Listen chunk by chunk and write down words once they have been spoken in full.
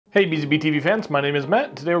Hey BZB fans, my name is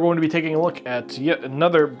Matt. Today we're going to be taking a look at yet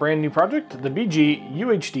another brand new project, the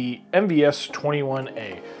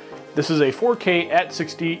BG-UHD-MVS21A. This is a 4K at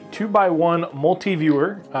 60 2x1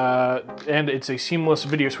 multi-viewer, and it's a seamless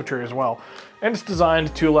video switcher as well. And it's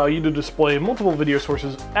designed to allow you to display multiple video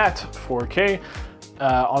sources at 4K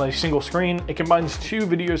on a single screen. It combines two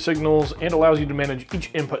video signals and allows you to manage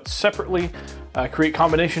each input separately, create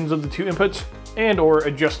combinations of the two inputs, and or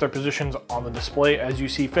adjust their positions on the display as you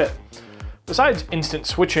see fit. Besides instant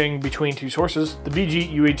switching between two sources, the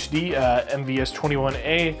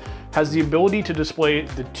BG-UHD-MVS21A has the ability to display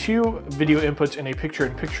the two video inputs in a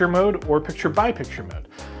picture-in-picture mode or picture-by-picture mode.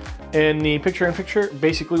 In the picture-in-picture,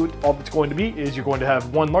 basically all that's going to be is you're going to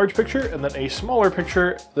have one large picture and then a smaller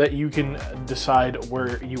picture that you can decide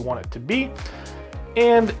where you want it to be.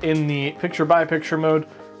 And in the picture-by-picture mode,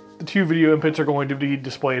 the two video inputs are going to be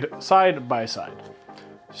displayed side by side.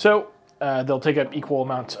 So they'll take up equal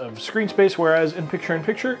amounts of screen space, whereas in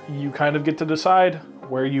picture-in-picture, you kind of get to decide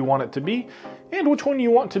where you want it to be and which one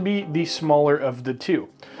you want to be the smaller of the two.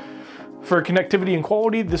 For connectivity and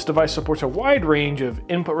quality, this device supports a wide range of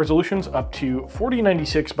input resolutions up to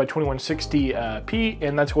 4096 by 2160p,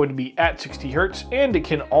 and that's going to be at 60 Hz, and it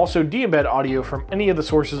can also de-embed audio from any of the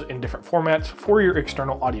sources in different formats for your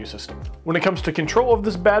external audio system. When it comes to control of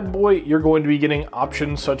this bad boy, you're going to be getting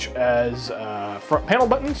options such as front panel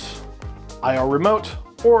buttons, IR remote,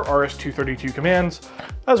 or RS-232 commands,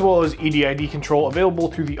 as well as EDID control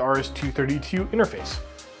available through the RS-232 interface.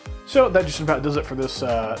 So that just about does it for this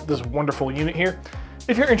wonderful unit here.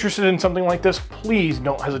 If you're interested in something like this, please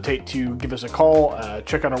don't hesitate to give us a call,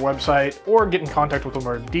 check out our website, or get in contact with one of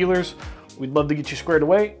our dealers. We'd love to get you squared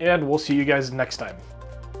away, and we'll see you guys next time.